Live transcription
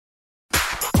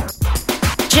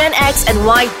Gen X and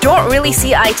Y don't really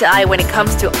see eye to eye when it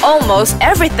comes to almost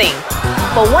everything.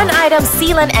 But one item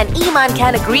Seelan and Iman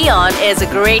can agree on is a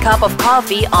great cup of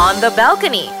coffee on the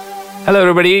balcony. Hello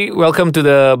everybody, welcome to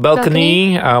the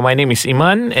balcony. My name is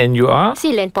Iman and you are?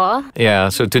 Seelan, Pa. Yeah,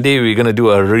 so today we're going to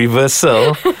do a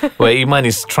reversal where Iman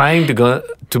is trying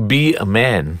to be a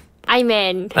man. I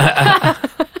man.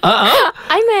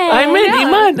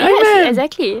 Iman. Yes,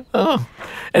 exactly. Oh.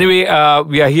 Anyway,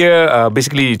 we are here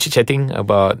basically chit-chatting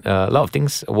about a lot of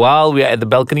things while we are at the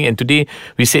balcony, and today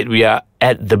we said we are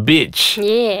at the beach.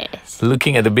 Yes.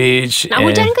 Looking at the beach. Nak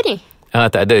hujan ke ni?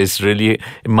 Tak ada. It's really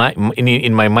in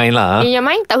my mind lah. In your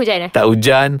mind, tak hujan? Tak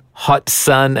hujan, hot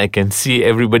sun. I can see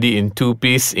everybody in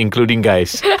two-piece, including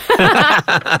guys.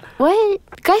 Well,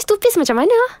 guys two-piece macam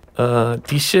mana?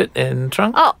 T-shirt and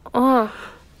trunk. Oh.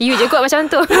 You je kot macam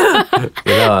tu.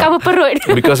 Yalah. Cover perut.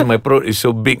 Because my perut is so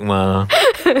big ma.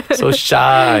 So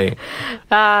shy.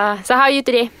 So how are you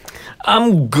today?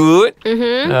 I'm good.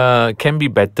 Can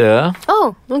be better.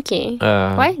 Oh, okay.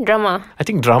 Why? Drama? I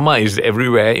think drama is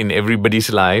everywhere in everybody's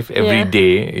life every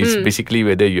day. It's basically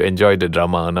whether you enjoy the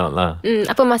drama or not lah.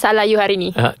 Apa masalah you hari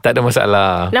ni? Tak ada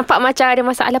masalah. Nampak macam ada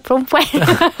masalah perempuan.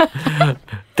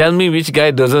 Tell me which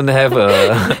guy doesn't have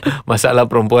a masalah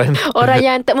perempuan. Orang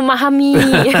yang tak memahami.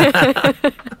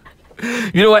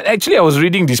 You know what? Actually, I was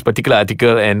reading this particular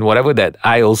article, and whatever that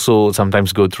I also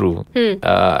sometimes go through,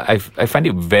 I find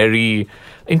it very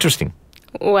interesting.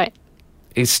 What?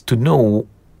 Is to know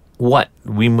what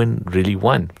women really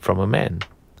want from a man.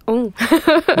 Oh.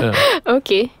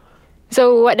 Okay.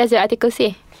 So what does the article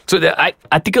say? So the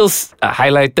articles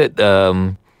highlighted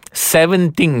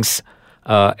 7 things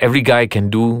every guy can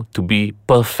do to be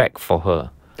perfect for her.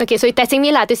 Okay, so you're testing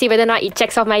me lah to see whether or not it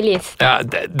checks off my list.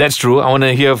 That's true. I want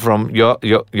to hear from your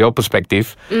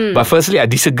perspective. But firstly, I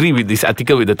disagree with this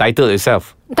article with the title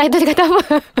itself. Title kata apa?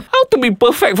 How to be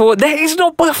perfect for her? There is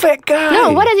no perfect guy.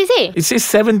 No, what does it say? It says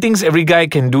 7 things every guy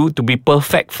can do to be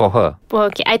perfect for her.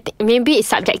 Well, okay, I think maybe it's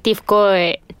subjective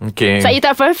kot. Okay. So you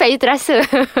tak perfect, you terasa.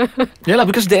 Yeah lah,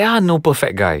 because there are no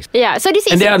perfect guys. Yeah, so this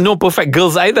is... And there are no perfect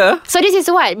girls either. So this is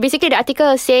what? Basically the article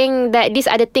is saying that these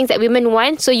are the things that women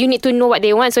want, so you need to know what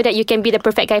they want so that you can be the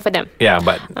perfect guy for them. Yeah,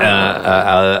 but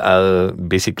I'll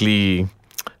basically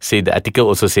say the article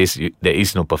also says there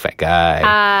is no perfect guy.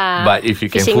 But if you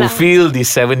can fulfill these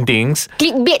 7 things...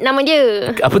 Clickbait nama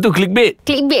dia. Apa tu clickbait?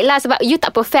 Clickbait lah sebab you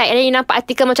tak perfect. And then you nampak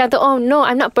artikel macam tu, oh no,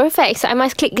 I'm not perfect, so I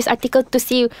must click this article to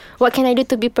see what can I do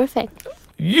to be perfect.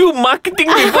 You marketing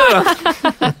people.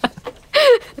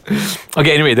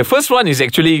 Okay, anyway, the first one is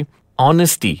actually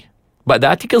honesty. But the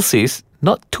article says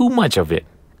not too much of it.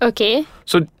 Okay.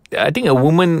 So I think a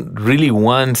woman really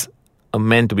wants a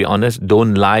man to be honest,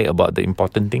 don't lie about the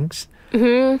important things.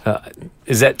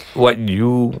 Is that what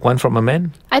you want from a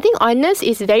man? I think honest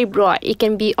is very broad. It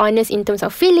can be honest in terms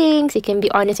of feelings. It can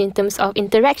be honest in terms of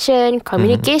interaction,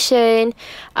 communication,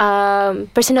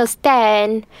 personal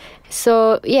stand.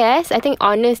 So yes, I think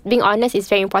being honest is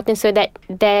very important so that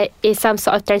there is some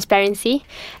sort of transparency.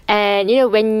 And you know,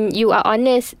 when you are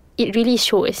honest, it really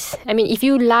shows. I mean, if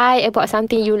you lie about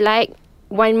something you like,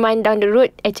 1 month down the road,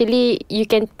 actually you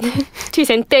can twist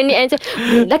and turn it and say,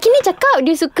 laki ni cakap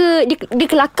dia suka, dia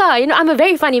kelakar. You know, I'm a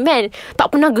very funny man.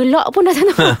 Tak pernah gelak pun dah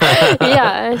sana.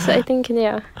 Yeah, so I think,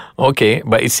 yeah. Okay,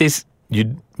 but it says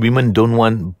women don't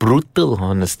want brutal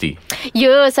honesty.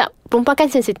 Yeah, so perempuan kan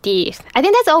sensitive. I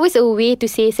think that's always a way to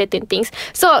say certain things.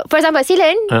 So, for example,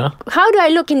 Seelan, how do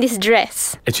I look in this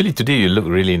dress? Actually, today you look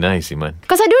really nice, Iman.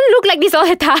 Because I don't look like this all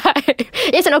the time.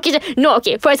 It's an occasion. No,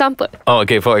 okay, for example. Oh,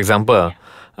 okay, for example.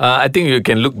 I think you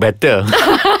can look better.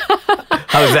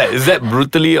 How is that? Is that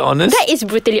brutally honest? That is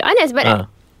brutally honest, but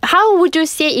how would you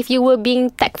say if you were being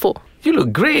tactful? You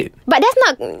look great. But that's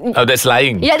not... Oh, that's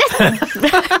lying. Yeah,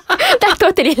 that's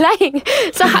totally lying.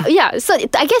 So, so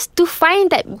I guess to find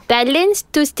that balance,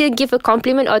 to still give a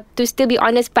compliment or to still be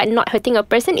honest but not hurting a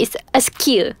person is a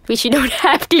skill, which you don't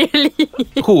have clearly.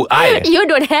 Who? I? You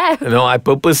don't have. No, I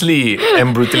purposely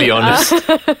am brutally honest.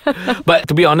 But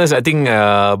to be honest, I think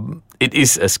it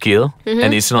is a skill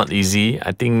and it's not easy.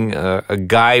 I think a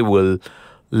guy will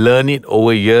learn it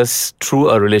over years through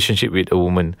a relationship with a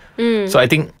woman. So I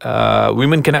think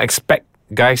women cannot expect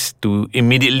guys to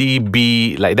immediately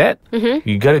be like that.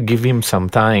 You gotta give him some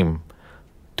time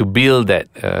to build that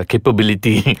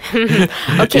capability.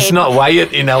 Okay. It's not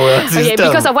wired in our system. Okay,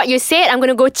 because of what you said, I'm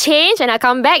gonna go change and I'll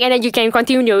come back and then you can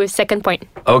continue your second point.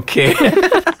 Okay.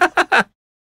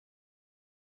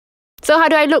 So how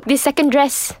do I look? This second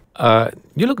dress?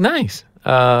 You look nice.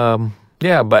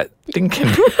 Yeah, but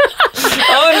thinking...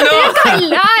 Oh no! You can't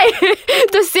lie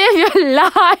to save your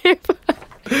life.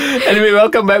 Anyway,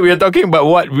 welcome back. We are talking about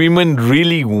what women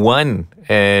really want.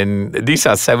 And these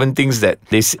are 7 things that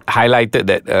they highlighted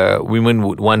that women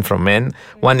would want from men.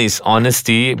 One is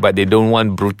honesty, but they don't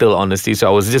want brutal honesty. So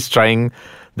I was just trying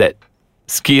that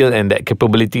skill and that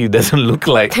capability doesn't look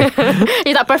like.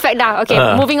 It's not perfect now. Okay,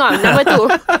 moving on. Number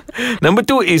 2. Number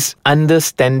 2 is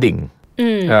understanding.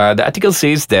 The article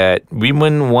says that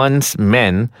women wants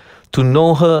men to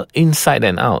know her inside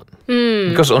and out.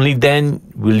 Because only then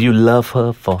will you love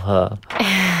her for her.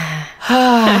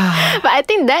 But I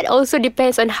think that also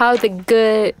depends on how the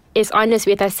girl is honest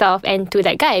with herself and to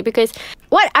that guy. Because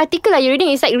what article are you reading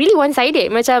is like really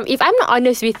one-sided. Macam, if I'm not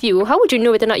honest with you, how would you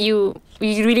know whether or not you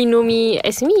really know me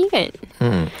as me, kan?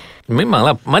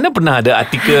 Memanglah, mana pernah ada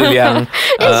artikel yang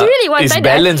It's really is one-sided.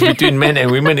 balanced between men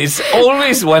and women. It's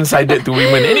always one-sided to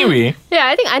women anyway. Yeah,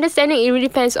 I think understanding, it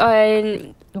really depends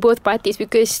on both parties.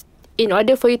 Because in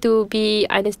order for you to be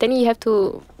understanding, you have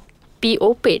to be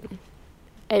open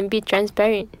and be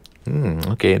transparent.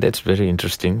 Okay, that's very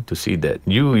interesting to see that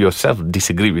you yourself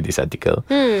disagree with this article.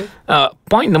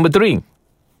 Point number 3,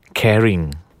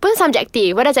 caring. Pun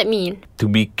subjective. What does that mean? To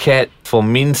be cared for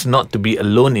means not to be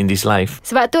alone in this life.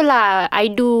 Sebab tu lah I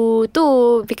do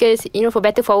tu, because for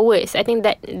better for worse. I think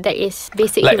that is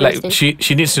basic human Like instinct.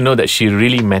 she needs to know that she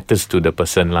really matters to the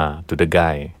person lah, to the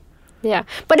guy. Yeah,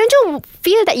 but don't you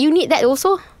feel that you need that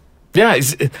also? Yeah,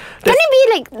 Can it be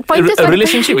like pointers? a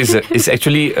relationship is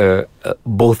actually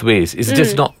both ways. It's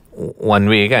just not one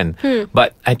way, kan?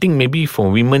 But I think maybe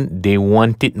for women they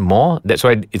want it more. That's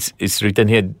why it's written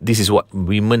here. This is what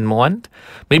women want.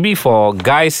 Maybe for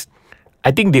guys,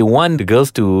 I think they want the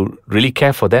girls to really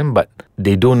care for them, but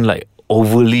they don't like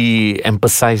overly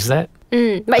emphasize that.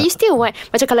 But you still want,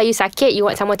 macam kalau you sakit, you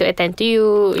want someone to attend to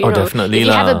you. You know, definitely if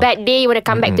you have a lah. bad day, you want to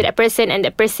come back to that person, and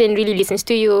that person really listens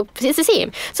to you. It's the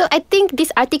same. So I think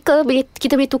this article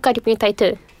kita boleh tukar dia punya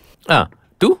title.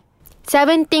 2?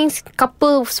 7 things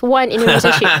couples want in a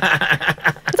relationship.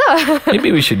 Betul?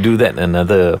 Maybe we should do that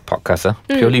another podcast,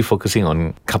 purely focusing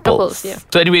on couples. Yeah.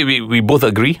 So anyway, we both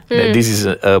agree that this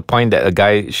is a point that a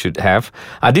guy should have.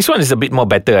 This one is a bit more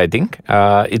better, I think.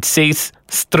 It says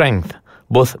strength,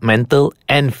 both mental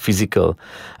and physical.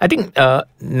 I think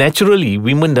naturally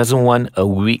women doesn't want a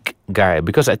weak guy,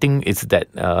 because I think it's that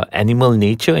animal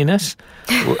nature in us.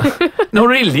 No,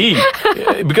 really,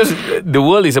 because the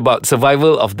world is about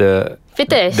survival of the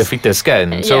Fittest. The fittest,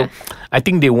 kan? So I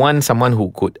think they want someone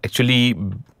who could actually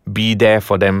be there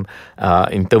for them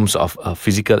in terms of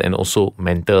physical and also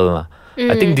mental.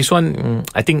 I think this one,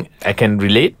 I think I can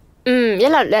relate. Yeah,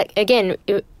 like again,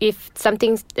 if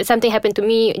something happened to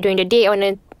me during the day, I want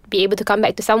to be able to come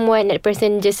back to someone. That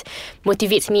person just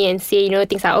motivates me and say,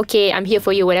 things are okay, I'm here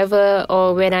for you, whatever.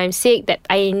 Or when I'm sick, that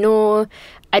I know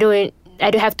I don't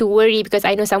have to worry, because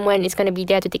I know someone is going to be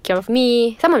there to take care of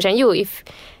me. Sama macam you, if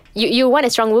you want a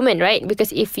strong woman, right?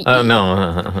 Because if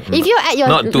No, if you're at your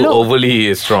not too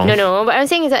overly strong. No, what I'm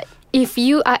saying is that if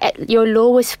you are at your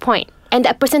lowest point and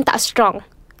that person tak strong,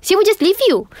 she will just leave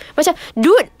you. Macam,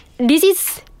 dude, this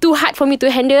is too hard for me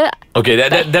to handle. Okay,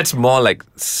 that's more like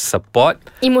support.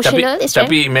 Emotional, it's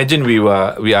Tapi imagine we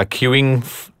are queuing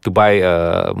to buy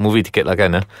a movie ticket lah,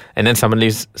 kan? And then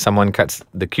someone cuts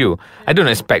the queue. I don't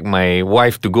expect my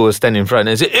wife to go stand in front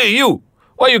and say, "Hey, you!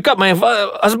 Why you cut my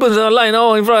husband's line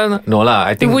now in front?" No lah,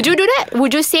 I think. Would you do that?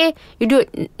 Would you say, you do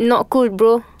it, not cool,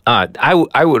 bro?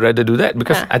 I would rather do that,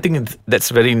 because I think that's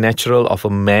very natural of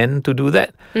a man to do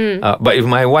that. But if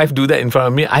my wife do that in front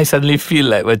of me, I suddenly feel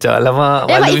like macam alamak,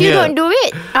 Yeah, but if you malunya. don't do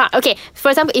it, okay. For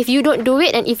example, if you don't do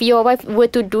it and if your wife were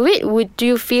to do it, would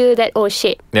you feel that, oh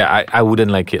shit? Yeah, I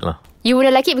wouldn't like it lah. You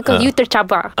wouldn't like it because you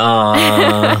tercabar.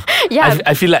 Yeah.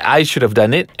 I feel like I should have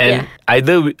done it, and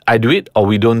either I do it or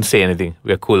we don't say anything.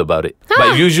 We're cool about it.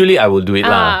 But usually I will do it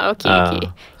lah. Okay.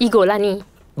 Ego lah ni.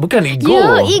 Bukan ego.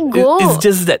 Yeah, ego. It's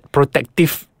just that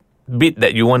protective bit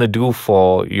that you want to do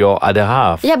for your other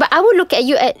half. Yeah, but I would look at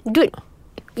you dude,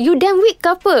 you damn weak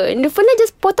ke apa? The fella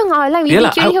just potong our line. We've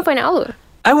been queuing here for an hour.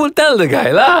 I will tell the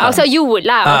guy lah. So you would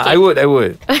lah. Okay. I would.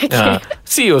 Okay.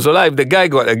 See also lah, if the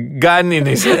guy got a gun in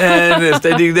his hand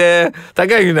standing there,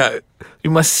 takkan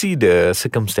you must see the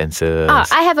circumstances.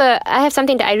 I have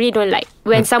something that I really don't like.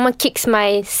 When someone kicks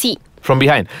my seat. From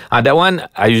behind. That one,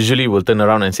 I usually will turn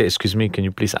around and say, "Excuse me, can you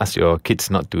please ask your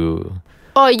kids not to..."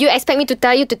 Or you expect me to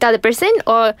tell the person?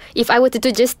 Or if I were to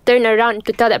just turn around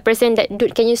to tell that person that,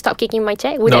 dude, can you stop kicking my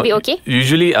chair? Would that be okay?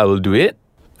 Usually I will do it.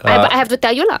 But I have to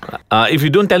tell you lah. If you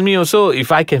don't tell me also,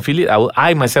 if I can feel it,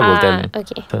 I myself will tell you.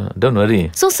 Okay. Don't worry.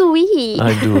 So sweet.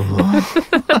 I do.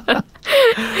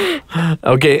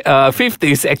 Okay, 5th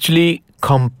is actually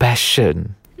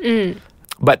compassion.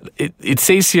 But it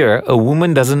says here, a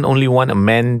woman doesn't only want a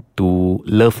man to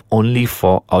love only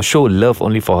for, or show love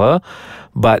only for her,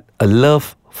 but a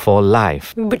love for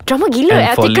life. Drama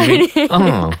gila for artikel living. ni.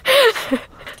 Oh.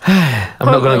 I'm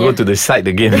not going to go to the site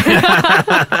again.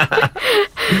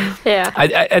 Yeah.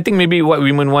 I think maybe what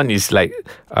women want is like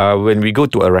when we go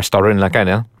to a restaurant lah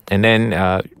kan, and then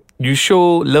you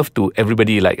show love to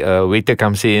everybody. Like a waiter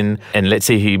comes in and let's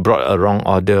say he brought a wrong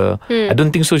order. I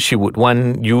don't think so she would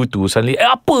want you to suddenly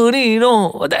apa ni,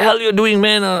 what the hell you're doing,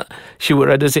 man. She would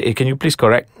rather say, can you please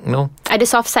correct, Ada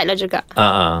soft side lah juga.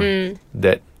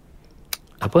 That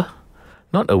apa,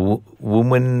 not a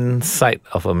woman side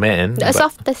of a man, A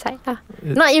softer side lah.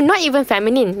 Not even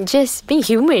feminine, just being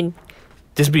human.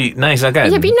 just be nice lah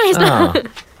kan. Yeah, be nice lah.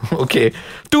 Okay,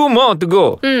 2 more to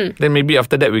go. Then maybe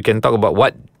after that we can talk about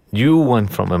what you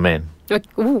want from a man.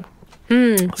 Ooh.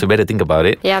 So better think about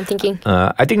it. Yeah, I'm thinking.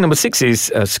 I think number 6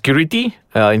 is security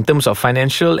in terms of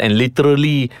financial and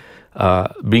literally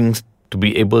being to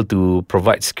be able to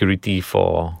provide security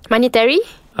for. Monetary?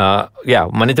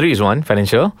 Monetary is one,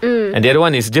 financial, and the other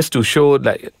one is just to show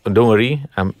like, don't worry,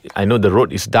 I know the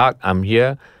road is dark, I'm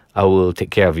here, I will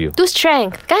take care of you. To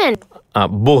strength, kan?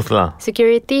 Both lah.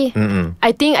 Security.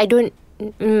 I think I don't.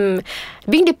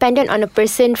 Being dependent on a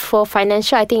person for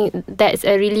financial, I think that's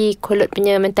a really kolot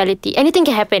punya mentality. Anything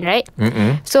can happen, right?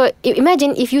 So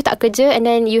imagine if you tak kerja and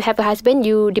then you have a husband,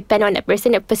 you depend on that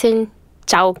person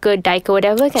ciao ke die ke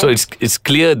whatever kan. So it's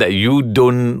clear that you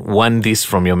don't want this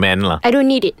from your man lah. I don't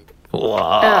need it.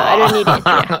 Wow. I don't need it.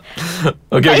 Yeah.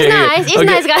 Okay, But it's nice. It's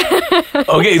nice, guys.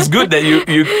 Okay, it's good that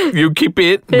you keep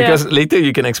it because later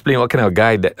you can explain what kind of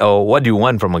guy that, or what do you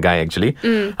want from a guy actually.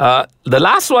 The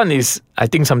last one is, I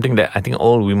think, something that I think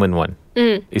all women want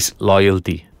is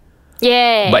loyalty.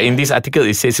 Yeah. But in this article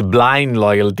it says blind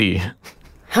loyalty.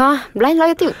 Huh? Blind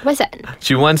loyalty? What's that?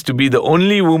 She wants to be the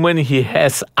only woman he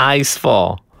has eyes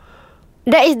for.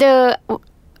 That is the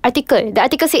article. The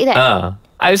article said that.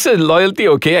 I said loyalty,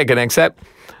 okay, I can accept.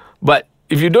 But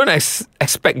if you don't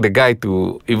expect the guy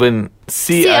to even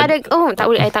see other... Oh, tak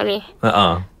boleh. Tak boleh.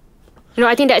 No,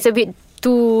 I think that's a bit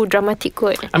too dramatic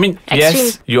kot. I mean, Extreme.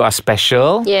 yes, you are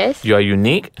special. Yes. You are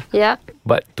unique. Yeah.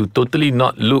 But to totally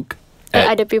not look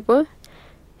At other people.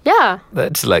 Yeah.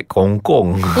 That's like Hong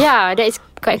Kong. Yeah, that is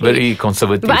quite Very crazy.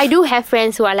 conservative. But I do have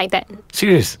friends who are like that.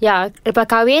 Serious? Yeah. Lepas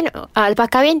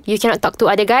kahwin, you cannot talk to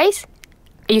other guys.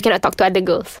 You cannot talk to other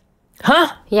girls.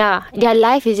 Huh? Yeah. Their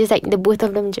life is just like the both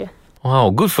of them je. Wow,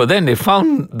 good for them. They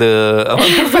found the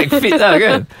perfect fit lah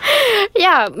kan?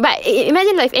 Yeah, but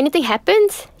imagine like if anything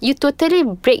happens, you totally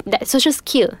break that social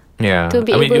skill. Yeah. To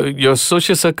be I mean, able- your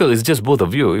social circle is just both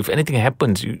of you. If anything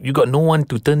happens, you got no one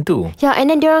to turn to. Yeah, and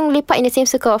then diorang lepak in the same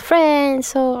circle of friends.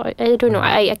 So I don't know.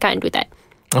 I can't do that.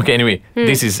 Okay, anyway,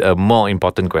 this is a more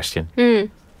important question.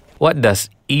 What does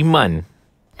Iman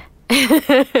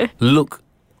look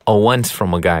or wants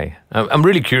from a guy? I'm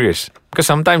really curious because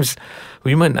sometimes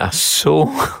women are so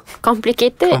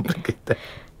Complicated. complicated.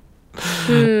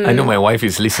 I know my wife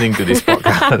is listening to this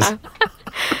podcast.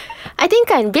 I think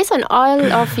kan, based on all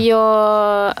of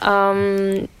your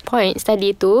points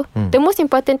tadi tu, the most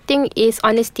important thing is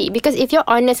honesty. Because if you're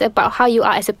honest about how you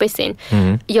are as a person,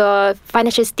 your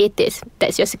financial status,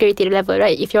 that's your security level,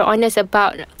 right? If you're honest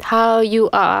about how you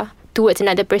are towards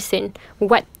another person,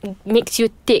 what makes you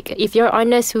tick, if you're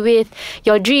honest with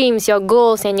your dreams, your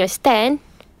goals and your stand,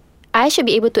 I should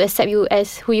be able to accept you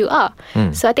as who you are.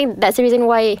 So I think that's the reason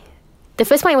why the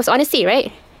first point was honesty,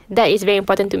 right? That is very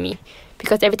important to me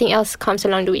because everything else comes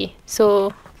along the way.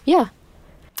 So yeah.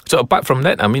 So apart from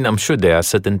that, I mean, I'm sure there are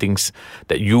certain things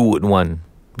that you would want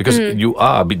because you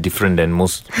are a bit different than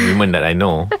most women that I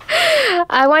know.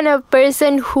 I want a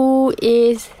person who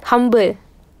is humble.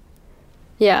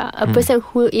 Yeah, a person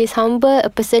who is humble, a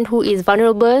person who is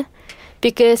vulnerable.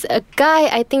 Because a guy,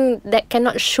 I think, that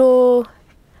cannot show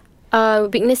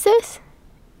weaknesses,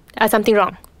 something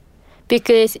wrong.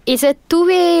 Because it's a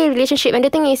two-way relationship, and the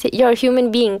thing is, you're a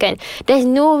human being, kan? There's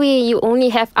no way you only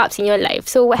have ups in your life.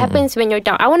 So what happens when you're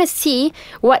down? I want to see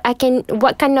what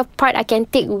kind of part I can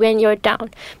take when you're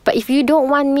down. But if you don't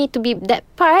want me to be that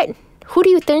part, who do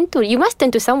you turn to? You must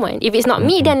turn to someone. If it's not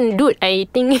me, then dude, I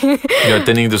think You're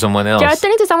turning to someone else. you're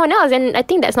turning to someone else, and I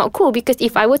think that's not cool. Because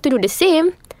if I were to do the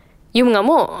same, you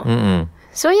mengamuk.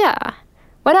 So yeah,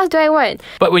 what else do I want?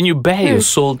 But when you bare your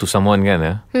soul to someone,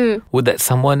 kan, would that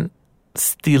someone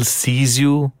still sees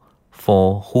you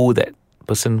for who that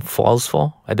person falls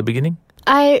for at the beginning?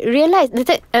 I realized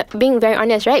that being very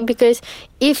honest, right? Because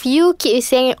if you keep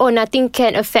saying, "Oh, nothing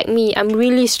can affect me. I'm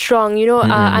really strong. You know,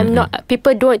 I'm not.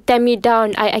 People don't tear me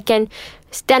down. I can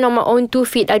stand on my own 2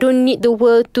 feet. I don't need the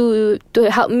world to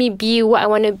help me be what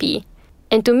I want to be."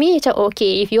 And to me, macam,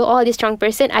 okay, if you're all this strong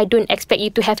person, I don't expect you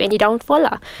to have any downfall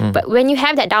lah. But when you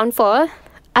have that downfall,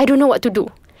 I don't know what to do.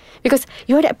 Because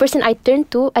you're that person I turn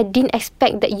to, I didn't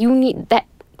expect that you need that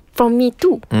from me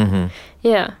too.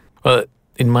 Yeah. Well,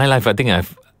 in my life, I think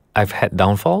I've had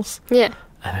downfalls. Yeah.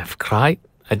 And I've cried.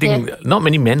 I think not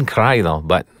many men cry though,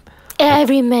 but...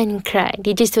 Every man cry.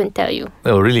 They just don't tell you.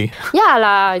 Oh, really? Ya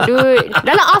lah, dude.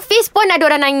 Dalam office pun ada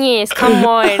orang nangis. Come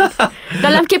on.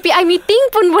 Dalam KPI meeting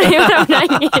pun boleh orang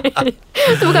nangis.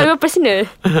 Itu bukan memang personal.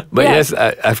 But yes,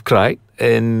 I've cried.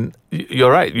 And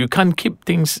you're right. You can't keep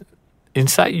things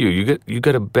inside you. You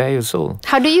got to bare your soul.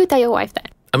 How do you tell your wife that?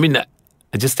 I mean, I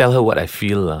just tell her what I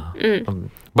feel.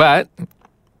 But...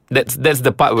 That's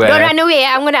the part where... Don't run away.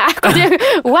 I'm gonna ask you,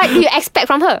 what do you expect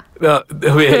from her?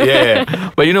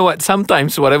 Yeah. But you know what?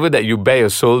 Sometimes whatever that you bare your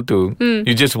soul to,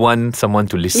 you just want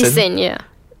someone to listen. Listen, yeah.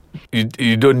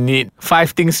 You don't need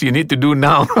 5 things you need to do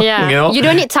now. Yeah. You know? You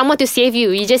don't need someone to save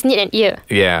you. You just need an ear.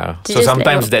 Yeah. To So just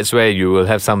sometimes that's where you will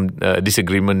have some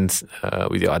disagreements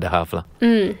with your other half. But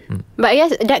I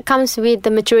guess that comes with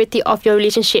the maturity of your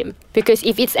relationship. Because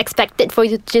if it's expected for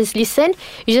you to just listen,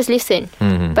 you just listen.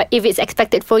 But if it's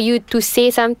expected for you to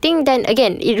say something, then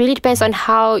again, it really depends on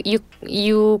how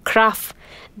you craft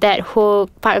that whole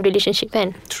part of the relationship.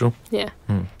 Kan? True. Yeah.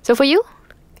 So for you?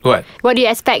 What? What do you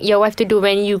expect your wife to do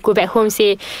when you go back home,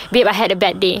 say, babe, I had a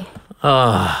bad day?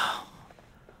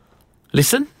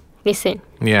 Listen? Listen.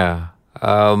 Yeah.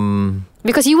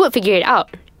 Because you would figure it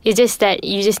out. It's just that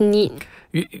you just need...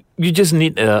 You just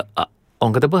need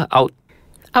orang kata apa?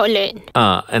 Outlet.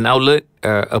 An outlet,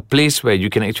 a place where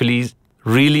you can actually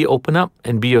really open up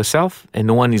and be yourself and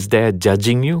no one is there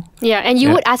judging you. Yeah, and you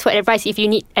would ask for advice if you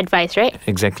need advice, right?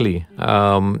 Exactly.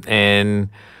 And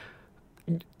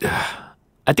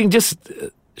I think just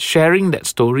sharing that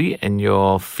story and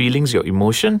your feelings, your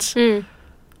emotions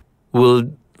will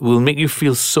make you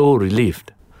feel so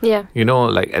relieved. Yeah. You know,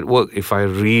 like at work, if I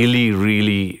really,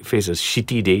 really face a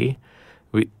shitty day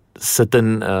with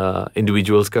certain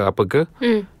individuals ke apa ke,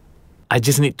 I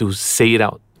just need to say it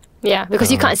out. Yeah,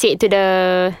 because you can't say it to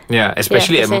the... Yeah,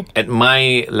 especially person. at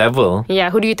my level. Yeah,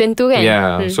 who do you turn to kan?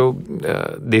 Yeah, so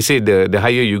they say the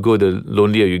higher you go, the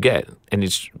lonelier you get. And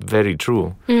it's very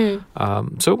true.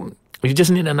 So you just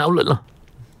need an outlet lah.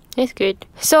 That's good.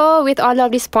 So with all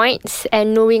of these points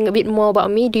and knowing a bit more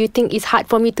about me, do you think it's hard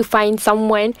for me to find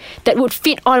someone that would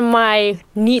fit all my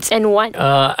needs and wants?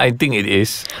 I think it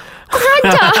is.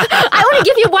 I want to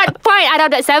give you 1 point out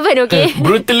of that 7, okay?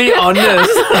 Brutally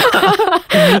honest.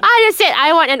 I just said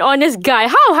I want an honest guy.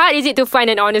 How hard is it to find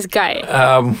an honest guy?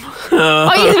 Oh,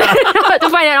 it's very hard to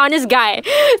find an honest guy.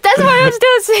 That's what I'm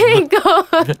still saying though.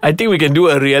 I think we can do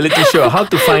a reality show. How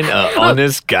to find an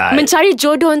honest guy. Mencari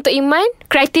jodoh untuk Iman,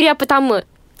 kriteria pertama,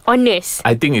 honest.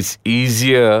 I think it's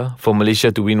easier for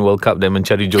Malaysia to win World Cup than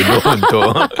mencari jodoh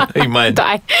untuk Iman. Untuk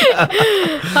I.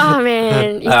 Oh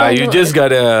man. You just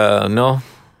gotta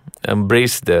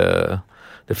embrace the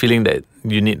feeling that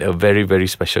you need a very, very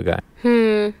special guy.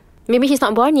 Maybe he's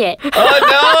not born yet. Oh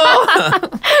no.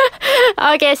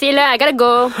 Okay, Sila, I gotta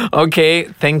go. Okay,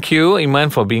 thank you, Iman,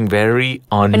 for being very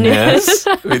honest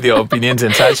with your opinions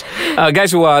and such.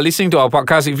 Guys who are listening to our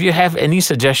podcast, if you have any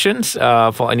suggestions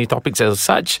for any topics as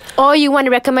such, Or you want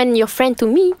to recommend your friend to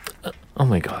me, oh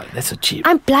my God, that's so cheap.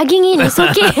 I'm plugging in. It's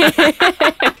okay.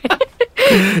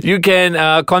 You can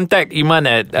contact Iman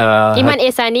at Iman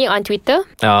Esani on Twitter.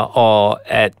 or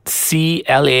at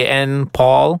CLAN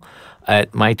Paul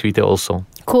at my Twitter also.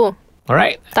 Cool. All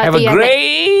right. Talk Have to a you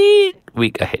great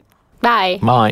week ahead. Bye. Bye.